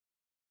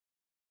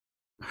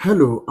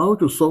Hello, how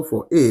to solve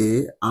for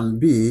a and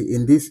b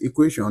in this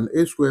equation?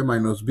 A squared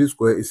minus b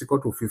squared is equal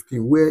to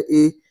 15, where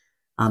a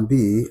and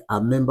b are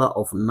member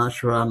of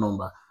natural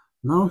number.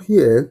 Now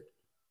here,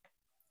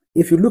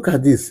 if you look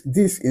at this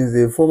is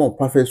the form of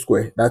perfect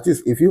square. That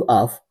is, if you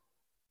have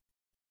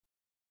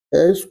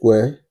a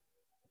squared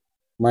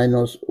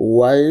minus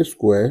y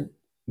squared,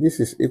 this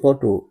is equal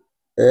to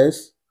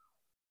s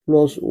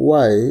plus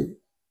y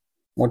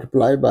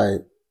multiplied by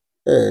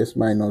s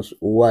minus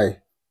y.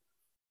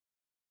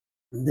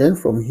 Then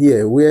from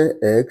here, where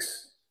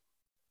x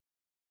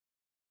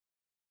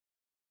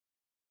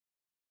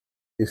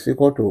is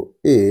equal to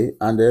a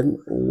and then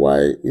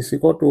y is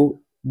equal to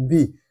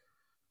b.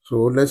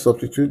 So let's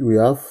substitute. We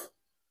have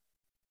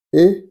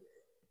a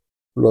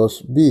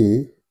plus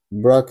b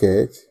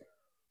bracket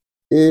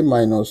a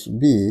minus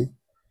b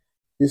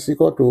is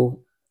equal to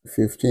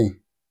 15.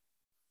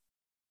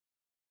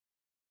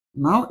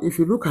 Now if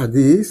you look at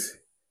this,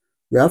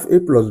 we have a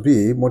plus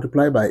b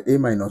multiplied by a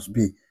minus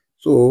b.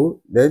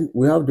 So then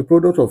we have the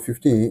product of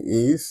 15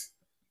 is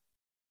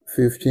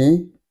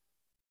 15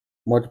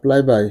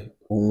 multiplied by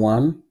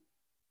 1,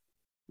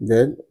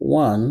 then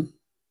 1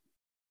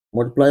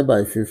 multiplied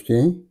by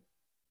 15.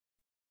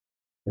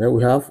 Then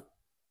we have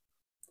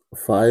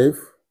 5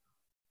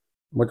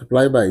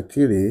 multiplied by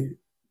 3.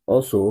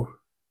 Also,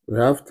 we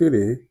have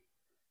 3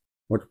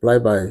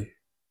 multiplied by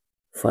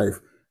 5.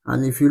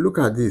 And if you look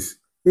at this,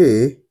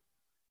 a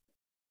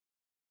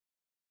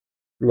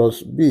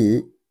plus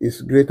b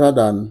is greater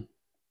than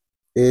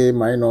a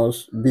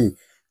minus b.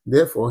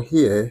 Therefore,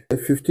 here,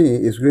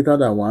 15 is greater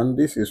than 1.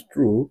 This is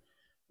true.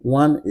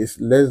 1 is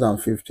less than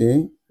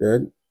 15.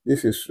 Then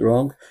this is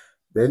wrong.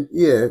 Then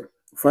here,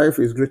 5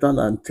 is greater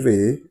than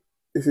 3.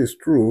 This is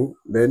true.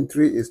 Then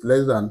 3 is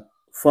less than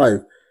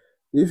 5.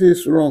 This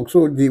is wrong.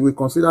 So we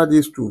consider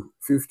these two,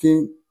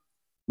 15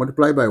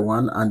 multiplied by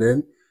 1 and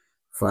then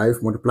 5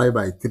 multiplied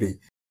by 3.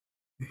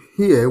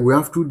 Here we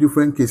have two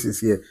different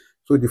cases here.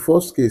 So the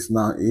first case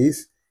now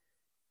is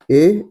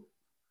a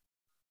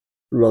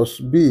plus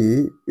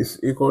b is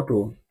equal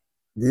to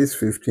this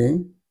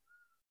 15.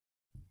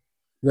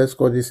 Let's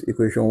call this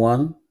equation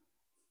 1.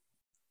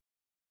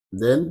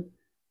 Then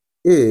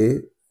a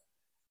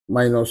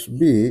minus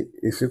b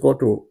is equal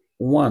to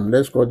 1.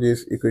 Let's call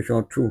this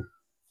equation 2.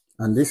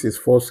 And this is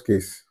first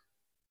case.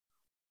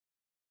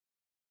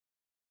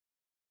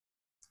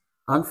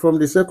 And from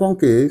the second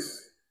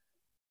case,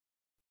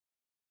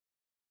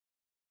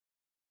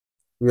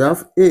 we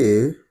have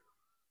a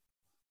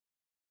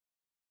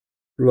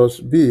plus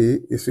b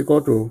is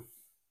equal to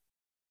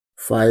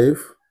 5.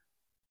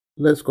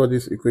 Let's call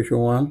this equation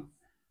 1.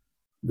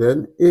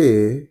 Then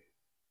a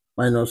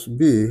minus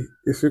b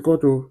is equal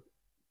to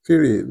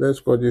 3. Let's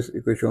call this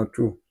equation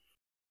 2.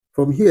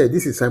 From here,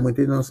 this is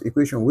simultaneous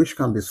equation which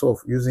can be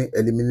solved using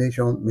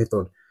elimination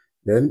method.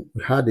 Then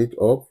we add it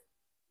up.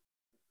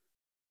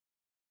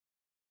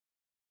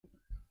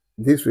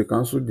 This we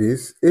cancel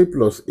this. A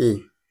plus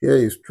a, here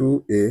is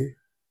 2a,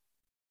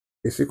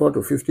 is equal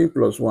to 15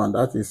 plus 1,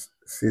 that is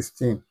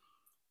 16.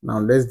 Now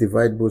let's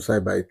divide both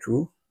sides by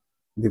 2.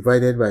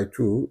 Divided by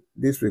 2,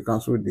 this will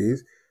cancel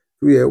this.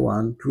 2 here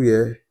 1, 2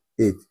 here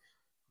 8.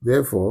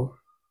 Therefore,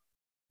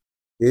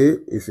 a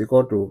is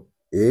equal to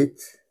 8.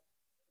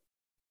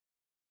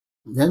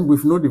 Then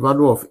we've known the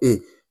value of a.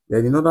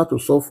 Then in order to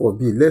solve for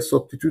b, let's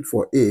substitute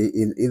for a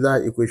in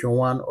either equation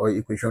 1 or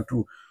equation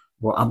 2.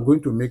 But I'm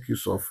going to make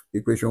use of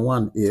equation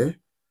 1 here.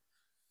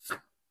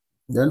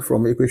 Then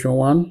from equation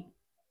 1,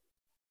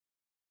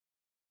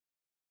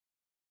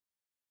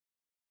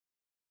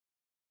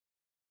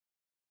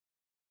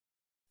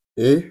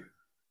 a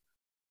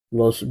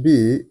plus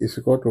b is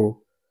equal to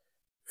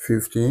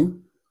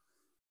 15.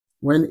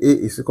 When a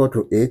is equal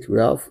to 8, we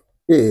have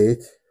 8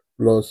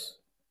 plus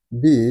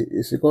b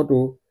is equal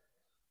to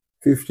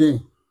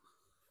 15.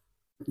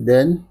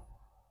 Then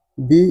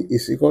b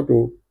is equal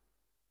to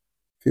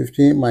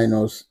 15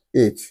 minus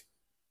 8.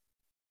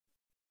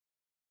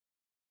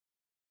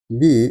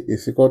 B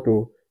is equal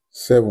to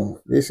 7.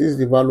 This is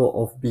the value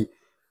of b.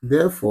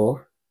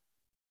 Therefore,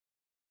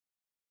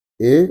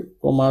 a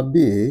comma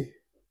b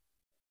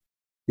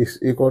is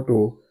equal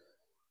to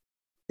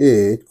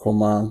 8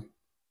 comma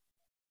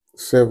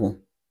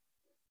 7.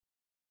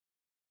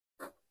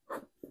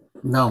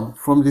 Now,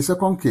 from the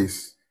second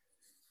case,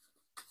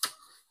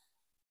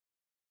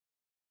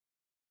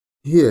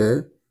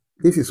 here,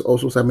 this is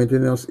also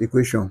simultaneous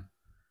equation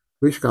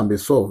which can be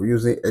solved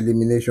using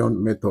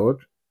elimination method.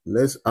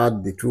 Let's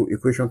add the two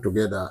equations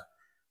together.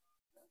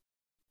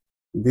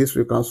 This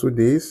will cancel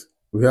this.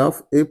 We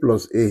have a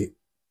plus a.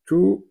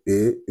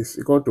 2a is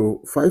equal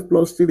to 5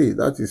 plus 3,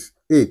 that is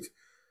 8.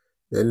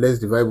 Then let's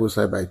divide both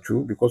sides by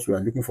 2 because we are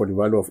looking for the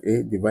value of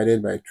a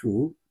divided by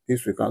 2.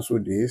 This will cancel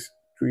this.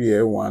 2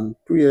 here 1,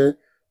 2 here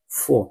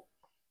 4.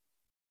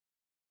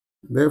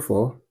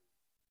 Therefore,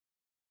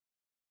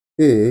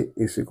 a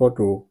is equal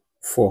to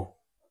 4.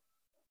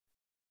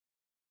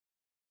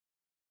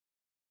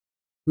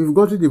 We've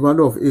got the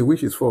value of a,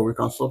 which is 4. We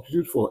can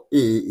substitute for a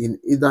in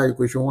either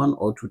equation 1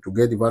 or 2 to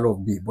get the value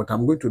of b. But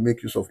I'm going to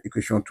make use of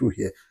equation 2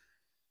 here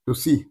to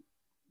see.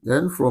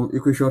 Then from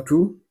equation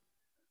 2,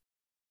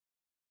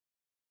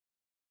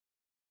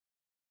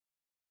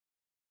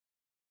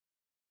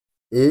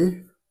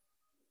 A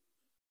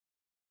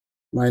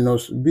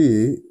minus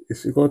B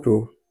is equal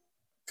to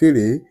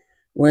 3.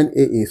 When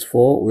A is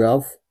 4, we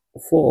have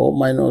 4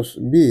 minus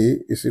B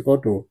is equal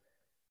to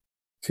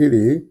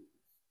 3.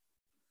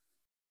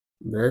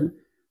 Then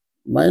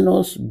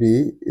minus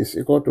B is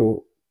equal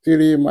to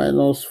 3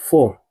 minus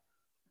 4.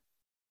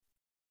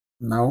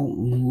 Now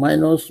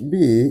minus B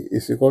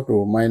is equal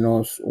to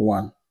minus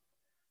 1.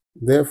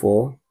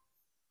 Therefore,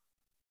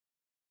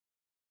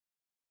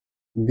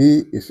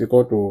 B is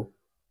equal to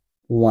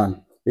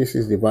 1. This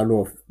is the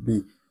value of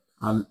B.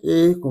 And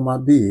A comma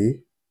B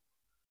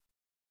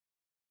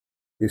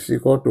is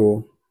equal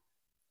to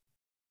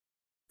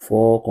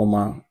 4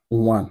 comma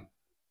 1.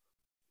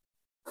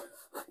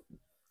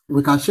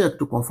 We can check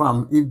to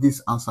confirm if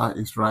this answer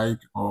is right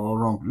or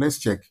wrong. Let's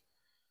check.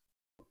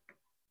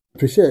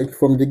 To check,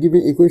 from the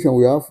given equation,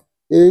 we have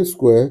A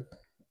squared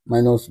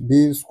minus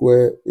B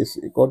squared is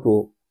equal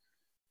to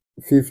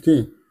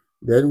 15.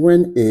 Then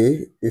when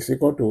A is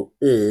equal to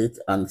 8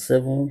 and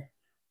 7,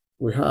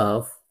 we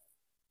have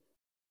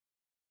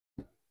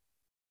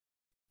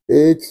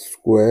 8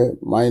 squared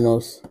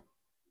minus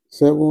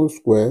 7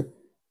 squared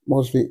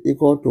must be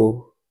equal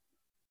to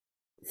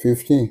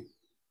 15.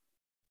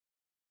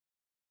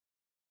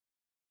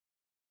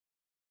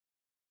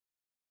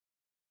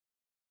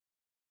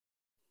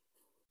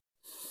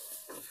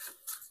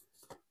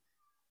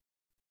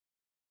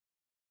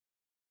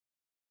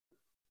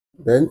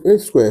 Then 8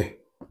 squared,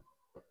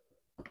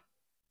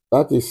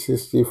 that is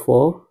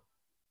 64,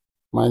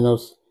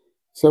 minus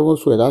 7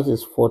 squared, that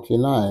is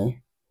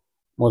 49,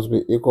 must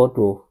be equal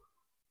to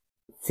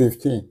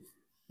 15.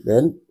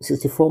 Then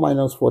 64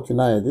 minus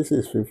 49, this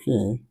is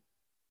 15,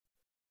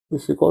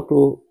 is equal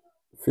to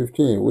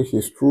 15, which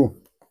is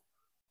true.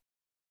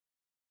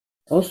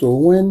 Also,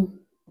 when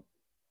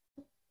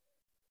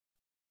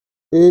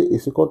A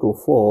is equal to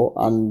 4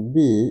 and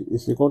B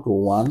is equal to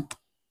 1,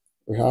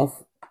 we have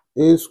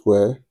A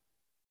squared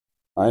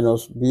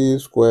minus B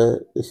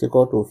squared is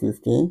equal to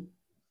 15.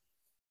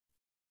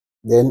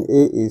 Then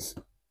A is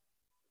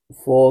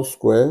 4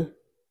 squared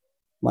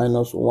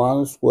minus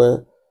 1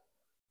 squared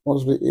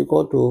must be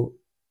equal to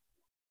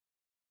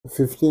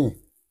 15.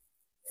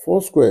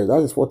 4 squared,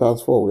 that is 4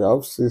 times 4. We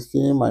have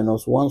 16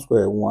 minus 1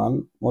 squared,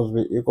 1 must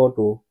be equal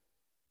to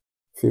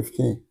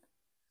 15.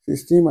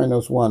 16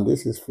 minus 1,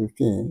 this is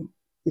 15,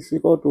 is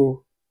equal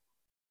to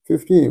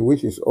 15,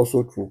 which is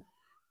also true.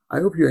 I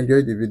hope you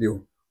enjoyed the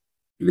video.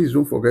 Please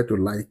don't forget to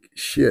like,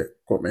 share,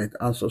 comment,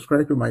 and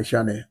subscribe to my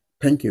channel.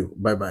 Thank you.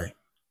 Bye-bye.